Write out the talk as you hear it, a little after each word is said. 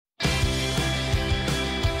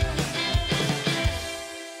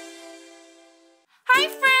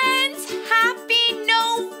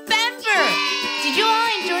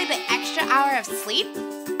hour of sleep?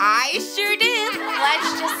 I sure did.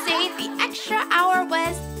 Let's just say the extra hour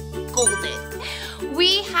was golden.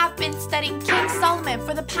 We have been studying King Solomon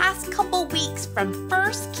for the past couple weeks from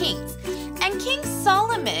 1 Kings. And King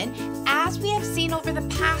Solomon, as we have seen over the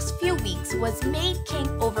past few weeks, was made king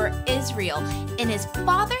over Israel in his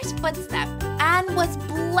father's footsteps and was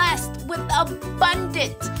blessed with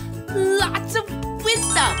abundant, lots of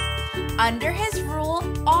wisdom. Under his rule,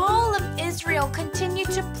 all of Israel continued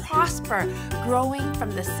to prosper, growing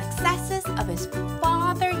from the successes of his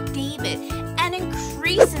father David and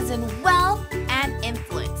increases in wealth and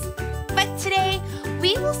influence. But today,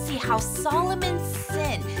 we will see how Solomon's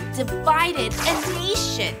sin divided a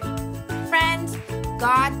nation. Friends,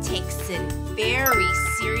 God takes sin very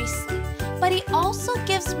seriously, but he also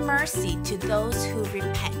gives mercy to those who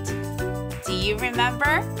repent. Do you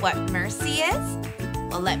remember what mercy is?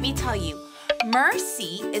 Well, let me tell you.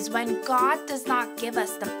 Mercy is when God does not give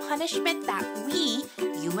us the punishment that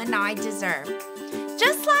you and I deserve.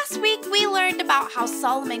 Just last week, we learned about how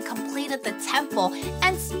Solomon completed the temple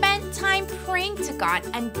and spent time praying to God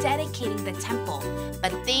and dedicating the temple.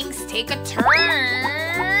 But things take a turn,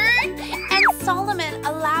 and Solomon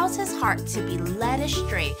allows his heart to be led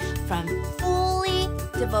astray from fully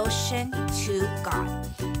devotion to God.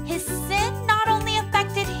 His sin not only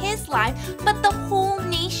affected his life, but the whole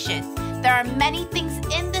nation. There are many things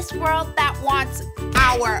in this world that want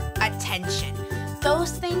our attention.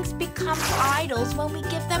 Those things become idols when we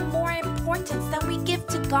give them more importance than we give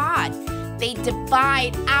to God. They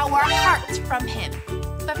divide our hearts from him.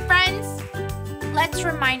 But friends, let's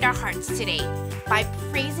remind our hearts today by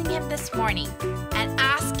praising him this morning and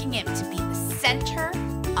asking him to be the center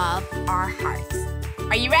of our hearts.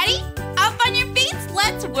 Are you ready? Up on your feet,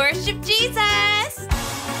 let's worship Jesus.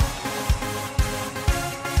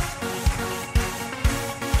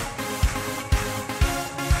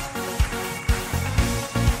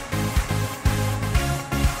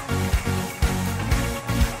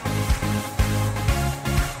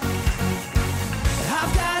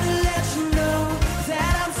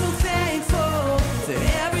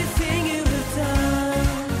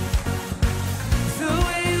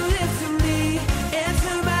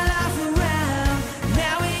 Turn my life around.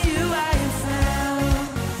 Now in you I am found.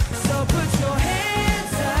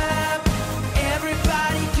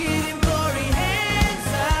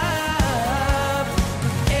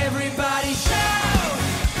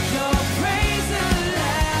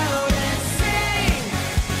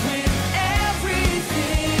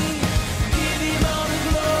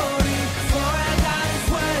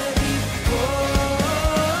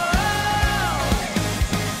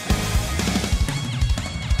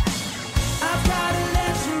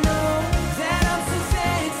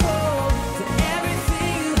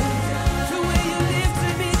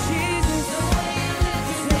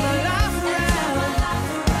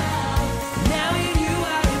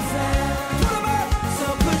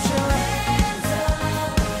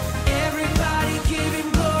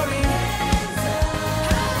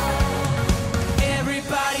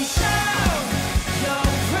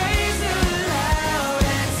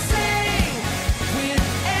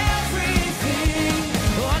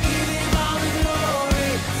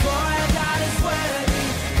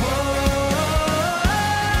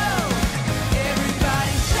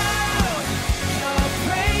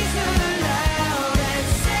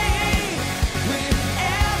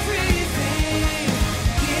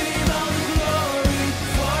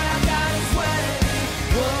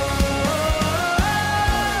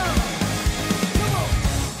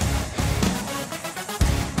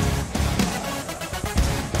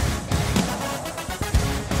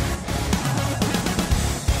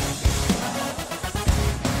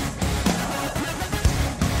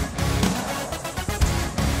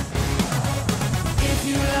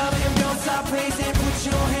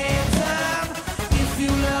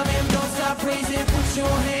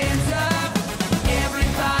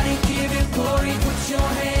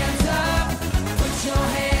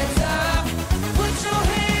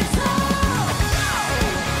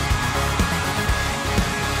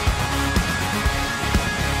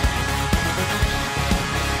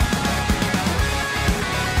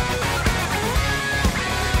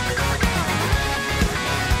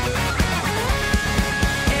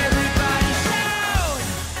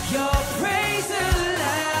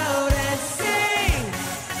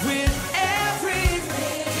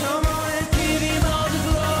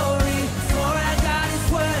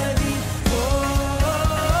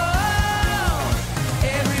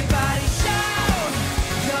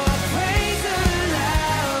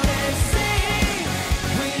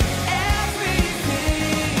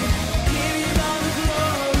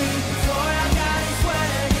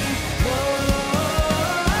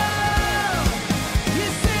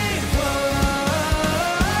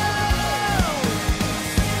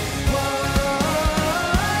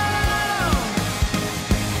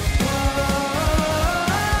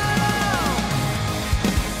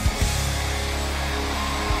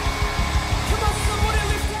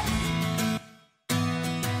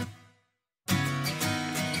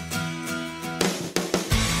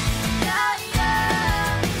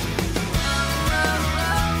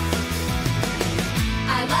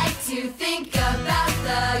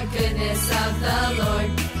 of the Lord.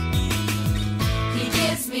 He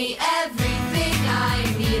gives me everything I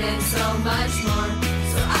need and so much more.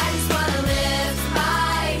 So I just want to lift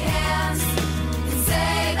my hands and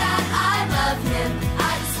say that I love him.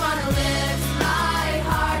 I just want to lift my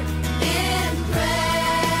heart in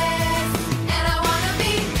praise. And I want to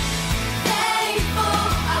be thankful.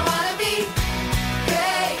 I want to be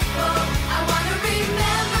grateful. I want to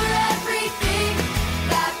remember everything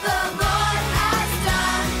that the Lord has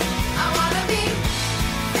done. I want to be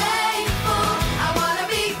thankful. I want to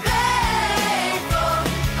be grateful.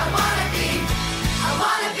 I want to be. I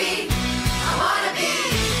want to be. I want to be.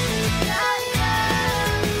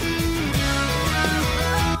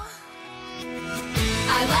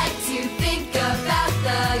 I like to think about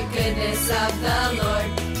the goodness of the Lord.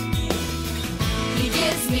 He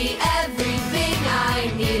gives me everything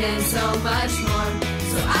I need and so much more.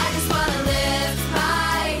 So I just want to lift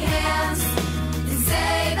my hands and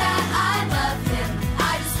say that I love him.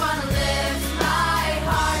 I just want to lift my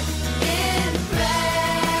heart in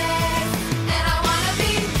praise. And I want to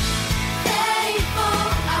be thankful.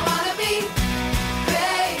 I want to be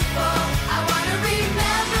grateful. I want to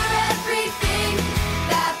remember everything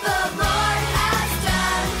that the Lord has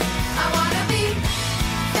done. I want to be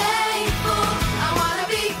thankful. I want to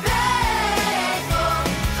be grateful.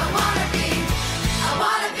 I want to be. I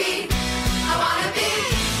want to be. I want to be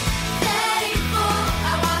thankful.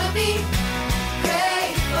 I want to be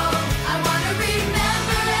grateful. I want to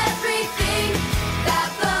remember everything that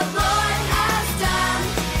the Lord has done.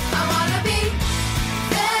 I want to be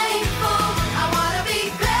thankful. I want to be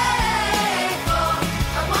grateful.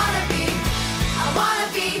 I want to be. I want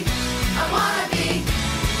to be. I want to be.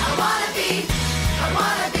 I want to be. I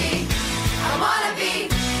want to be. I want to be.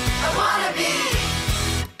 I want to be.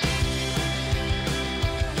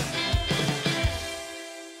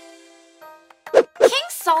 King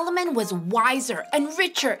Solomon was wiser and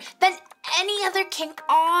richer than any other king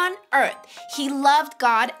on earth. He loved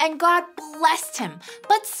God and God blessed him.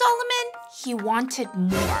 But Solomon, he wanted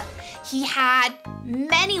more. He had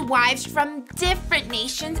many wives from different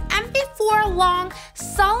nations, and before long,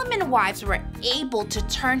 Solomon's wives were able to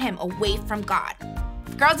turn him away from God.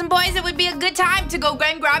 Girls and boys, it would be a good time to go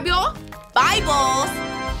and grab your Bibles.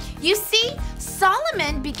 You see,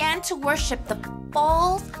 Solomon began to worship the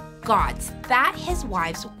false gods that his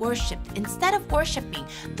wives worshipped instead of worshiping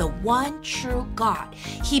the one true God.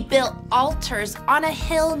 He built altars on a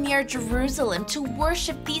hill near Jerusalem to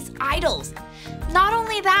worship these idols. Not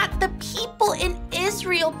only that, the people in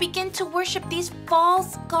Israel began to worship these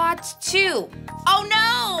false gods too. Oh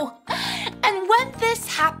no! And when this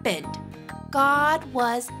happened, God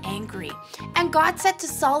was angry. And God said to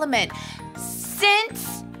Solomon,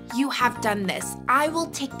 "Since you have done this, I will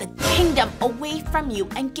take the kingdom away from you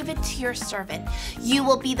and give it to your servant. You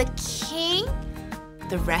will be the king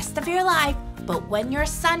the rest of your life, but when your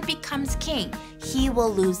son becomes king, he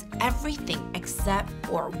will lose everything except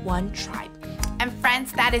for one tribe." And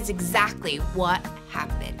friends, that is exactly what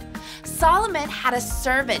happened. Solomon had a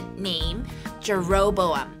servant named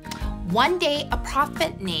Jeroboam. One day, a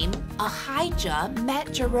prophet named Ahijah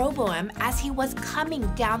met Jeroboam as he was coming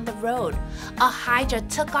down the road. Ahijah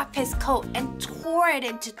took off his coat and tore it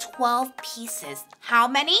into 12 pieces. How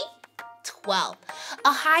many? 12.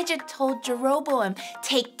 Ahijah told Jeroboam,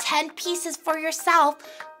 "Take 10 pieces for yourself.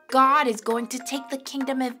 God is going to take the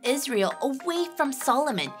kingdom of Israel away from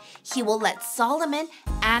Solomon. He will let Solomon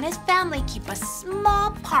and his family keep a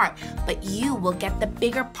small part, but you will get the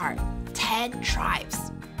bigger part, 10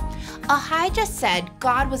 tribes." Ahijah said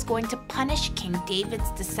God was going to punish King David's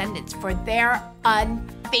descendants for their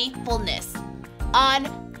unfaithfulness.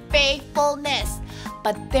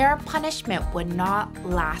 But their punishment would not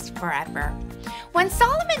last forever. When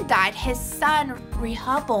Solomon died, his son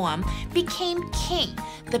Rehoboam became king.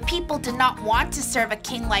 The people did not want to serve a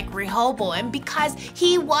king like Rehoboam because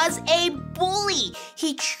he was a bully.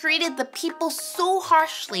 He treated the people so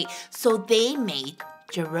harshly, so they made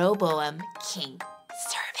Jeroboam king.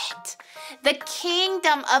 Servant. The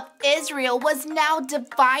kingdom of Israel was now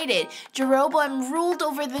divided. Jeroboam ruled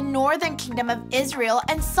over the northern kingdom of Israel,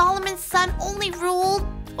 and Solomon's son only ruled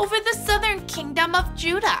over the southern kingdom of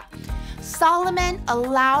Judah. Solomon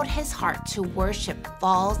allowed his heart to worship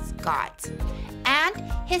false gods, and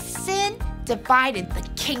his sin divided the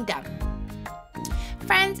kingdom.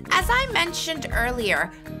 Friends, as I mentioned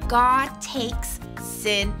earlier, God takes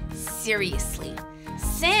sin seriously.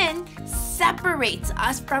 Sin separates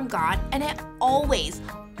us from God, and it always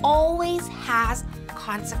has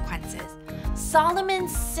consequences.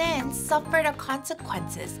 Solomon's sin suffered a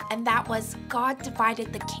consequences, and that was God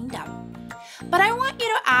divided the kingdom. But I want you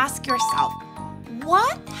to ask yourself,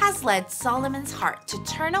 What has led Solomon's heart to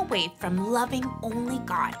turn away from loving only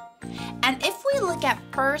God? And if we look at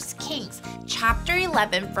 1 Kings chapter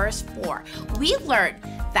 11 verse 4, we learn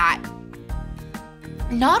that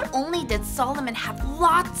not only did Solomon have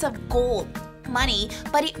lots of gold, money,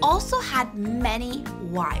 but he also had many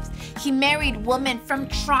wives. He married women from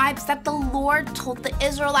tribes that the Lord told the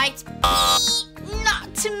Israelites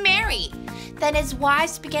not to marry. Then his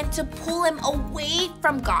wives began to pull him away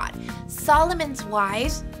from God. Solomon's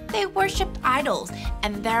wives, they worshipped idols,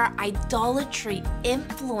 and their idolatry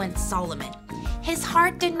influenced Solomon. His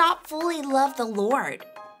heart did not fully love the Lord.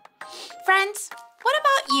 Friends, what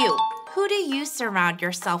about you? Who do you surround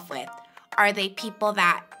yourself with? Are they people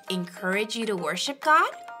that encourage you to worship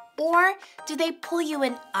God? Or do they pull you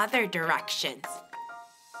in other directions?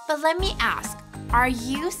 But let me ask, are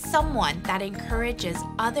you someone that encourages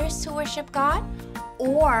others to worship God?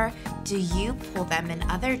 Or do you pull them in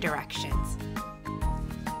other directions?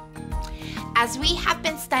 As we have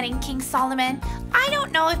been studying King Solomon, I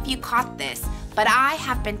don't know if you caught this, but I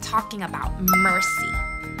have been talking about mercy.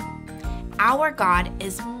 Our God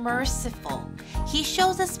is merciful. He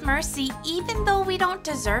shows us mercy even though we don't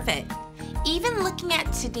deserve it. Even looking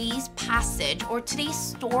at today's passage or today's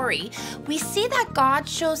story, we see that God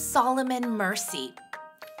shows Solomon mercy.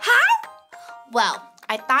 How? Well,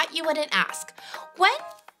 I thought you wouldn't ask. When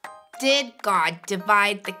did God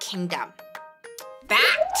divide the kingdom? Back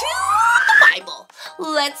to the Bible.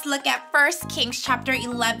 Let's look at 1 Kings chapter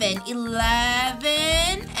 11,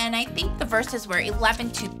 and I think the verses were 11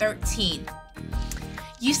 to 13.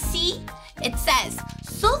 You see, it says,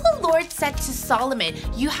 "So the Lord said to Solomon,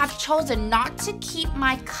 you have chosen not to keep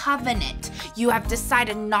my covenant. You have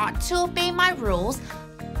decided not to obey my rules.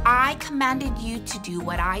 I commanded you to do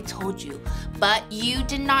what I told you, but you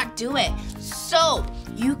did not do it. So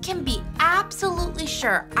you can be absolutely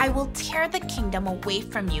sure I will tear the kingdom away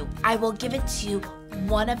from you. I will give it to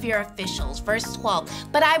one of your officials." Verse 12,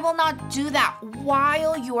 "But I will not do that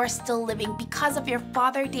while you are still living. Because of your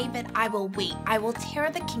father David, I will wait. I will tear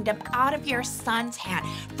the kingdom out of your son's hand."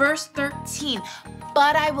 Verse 13,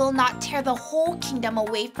 "But I will not tear the whole kingdom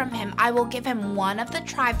away from him. I will give him one of the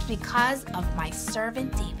tribes because of my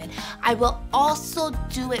servant David. I will also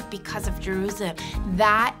do it because of Jerusalem.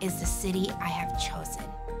 That is the city I have chosen."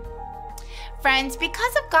 Friends,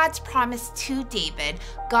 because of God's promise to David,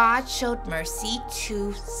 God showed mercy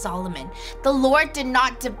to Solomon. The Lord did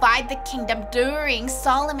not divide the kingdom during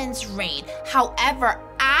Solomon's reign. However,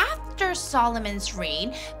 after Solomon's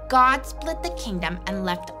reign, God split the kingdom and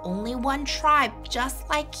left only one tribe, just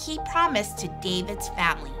like he promised to David's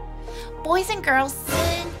family. Boys and girls,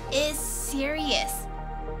 sin is serious.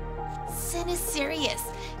 Sin is serious.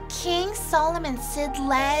 King Solomon's sin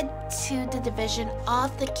led to the division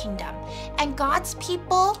of the kingdom, and God's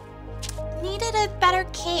people needed a better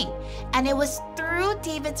king. And it was through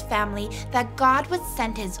David's family that God would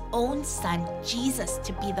send his own son, Jesus,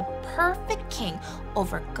 to be the perfect king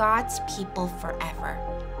over God's people forever.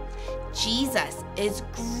 Jesus is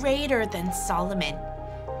greater than Solomon.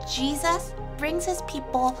 Jesus brings his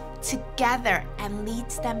people together and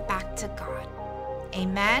leads them back to God.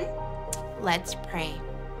 Amen? Let's pray.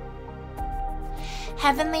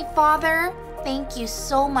 Heavenly Father, thank you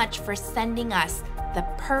so much for sending us the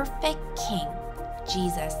perfect King,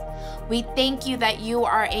 Jesus. We thank you that you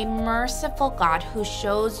are a merciful God who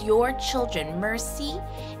shows your children mercy,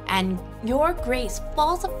 and your grace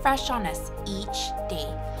falls afresh on us each day.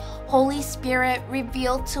 Holy Spirit,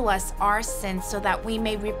 reveal to us our sins so that we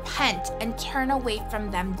may repent and turn away from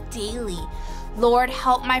them daily. Lord,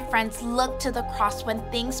 help my friends look to the cross when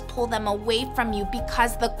things pull them away from you,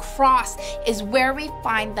 because the cross is where we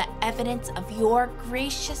find the evidence of your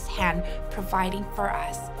gracious hand providing for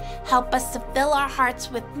us. Help us to fill our hearts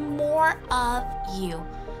with more of you.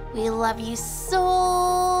 We love you so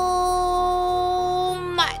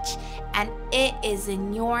much, and it is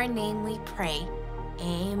in your name we pray.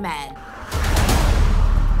 Amen.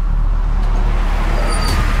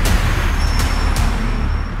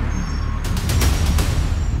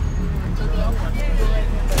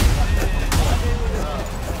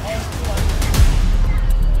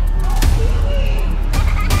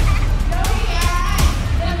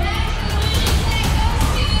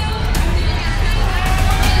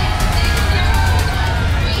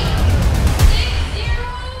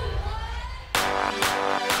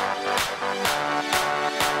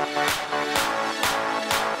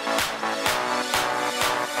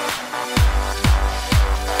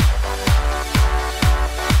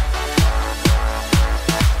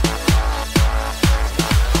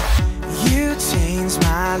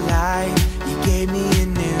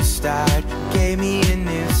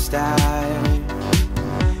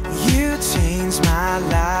 my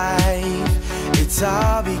life. It's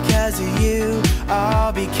all because of you,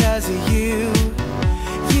 all because of you.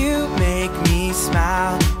 You make me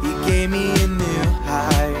smile, you gave me a new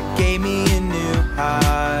heart, gave me a new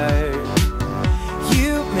heart.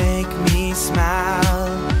 You make me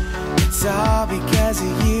smile, it's all because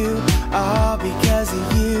of you, all because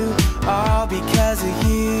of you, all because of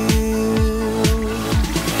you.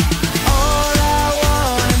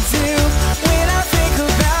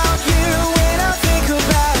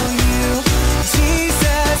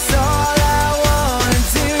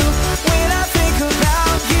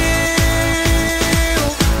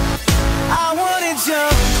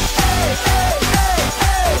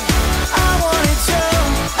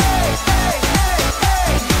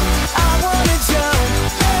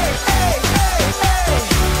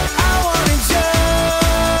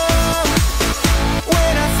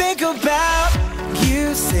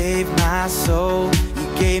 My soul, you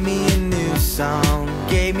gave me a new song,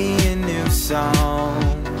 gave me a new song.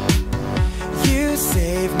 You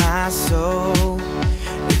saved my soul.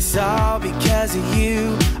 It's all because of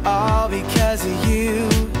you, all because of you.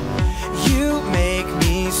 You make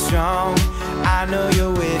me strong. I know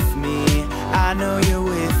you're with me, I know you're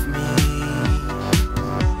with me.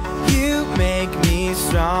 You make me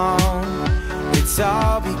strong. It's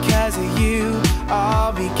all because of you,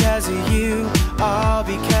 all because of you, all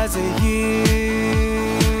because of you.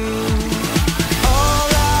 All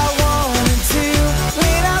I wanna do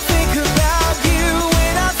when I think about you,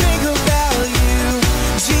 when I think about you,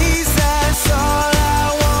 Jesus, all I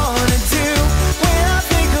wanna do when I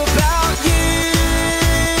think about you,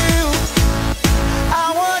 I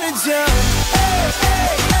wanna jump, hey,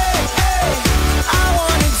 hey, hey, hey, I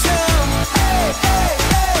wanna jump, hey, hey,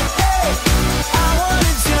 hey, hey, I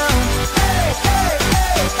wanna jump, hey, hey,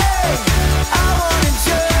 hey, hey, I wanna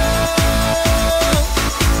jump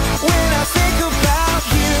when I think about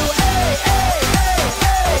you, hey, hey, hey,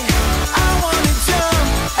 hey, I wanna jump,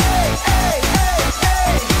 hey, hey, hey,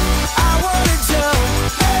 hey, I wanna jump,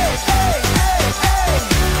 hey, hey, hey, hey,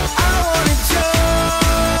 I wanna jump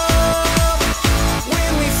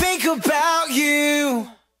when we think about you.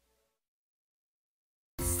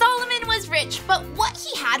 Solomon was rich, but what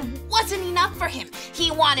he had wasn't enough for him.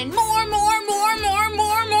 He wanted more, then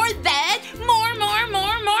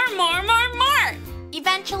more.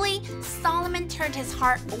 Eventually, Solomon turned his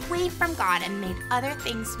heart away from God and made other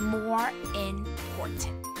things more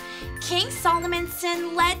important. King Solomon's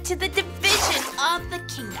sin led to the division of the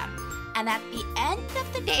kingdom. And at the end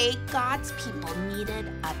of the day, God's people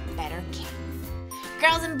needed a better king.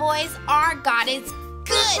 Girls and boys, our God is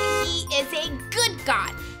good. He is a good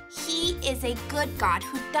God. He is a good God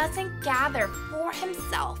who doesn't gather for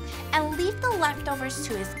himself and leave the leftovers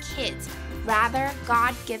to his kids. Rather,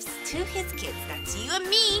 God gives to his kids, that's you and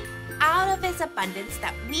me, out of his abundance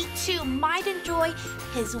that we too might enjoy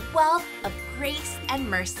his wealth of grace and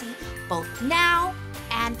mercy both now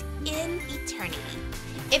and in eternity.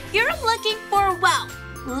 If you're looking for wealth,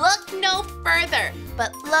 look no further,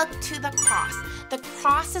 but look to the cross. The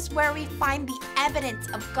cross is where we find the evidence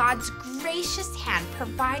of God's gracious hand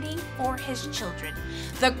providing for his children.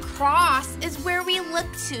 The cross is where we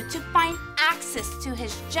look to find access to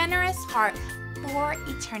his generous heart for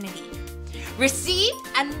eternity. Receive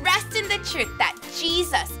and rest in the truth that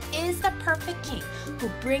Jesus is the perfect King who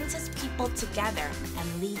brings his people together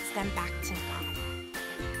and leads them back to God.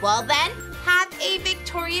 Well then, have a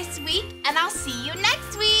victorious week, and I'll see you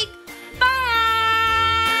next week.